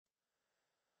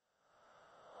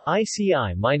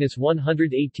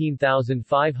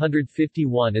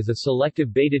ICI-118,551 is a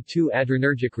selective beta-2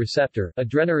 adrenergic receptor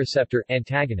adrenoreceptor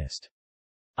antagonist.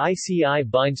 ICI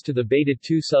binds to the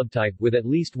beta-2 subtype with at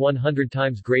least 100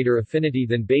 times greater affinity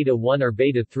than beta-1 or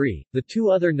beta-3, the two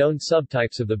other known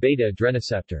subtypes of the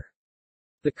beta-adrenoceptor.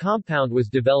 The compound was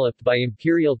developed by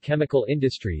Imperial Chemical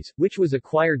Industries, which was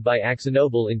acquired by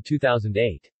AkzoNobel in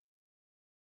 2008.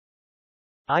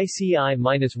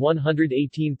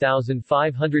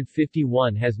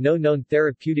 ICI-118,551 has no known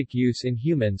therapeutic use in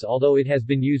humans, although it has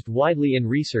been used widely in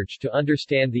research to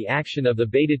understand the action of the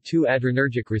beta-2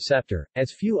 adrenergic receptor,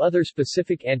 as few other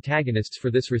specific antagonists for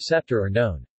this receptor are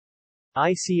known.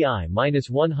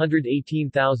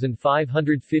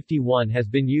 ICI-118,551 has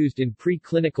been used in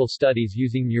preclinical studies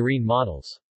using murine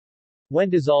models. When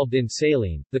dissolved in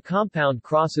saline, the compound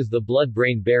crosses the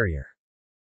blood-brain barrier.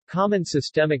 Common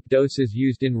systemic doses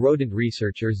used in rodent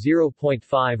research are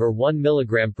 0.5 or 1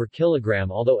 mg per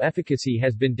kilogram, although efficacy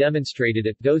has been demonstrated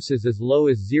at doses as low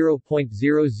as 0.0001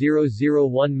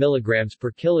 mg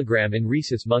per kilogram in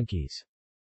rhesus monkeys.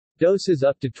 Doses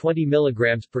up to 20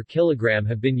 mg per kilogram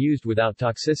have been used without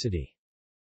toxicity.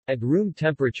 At room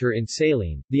temperature in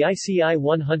saline, the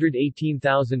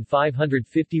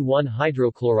ICI-118,551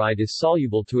 hydrochloride is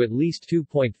soluble to at least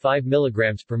 2.5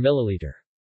 mg per milliliter.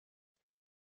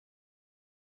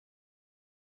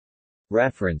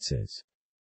 References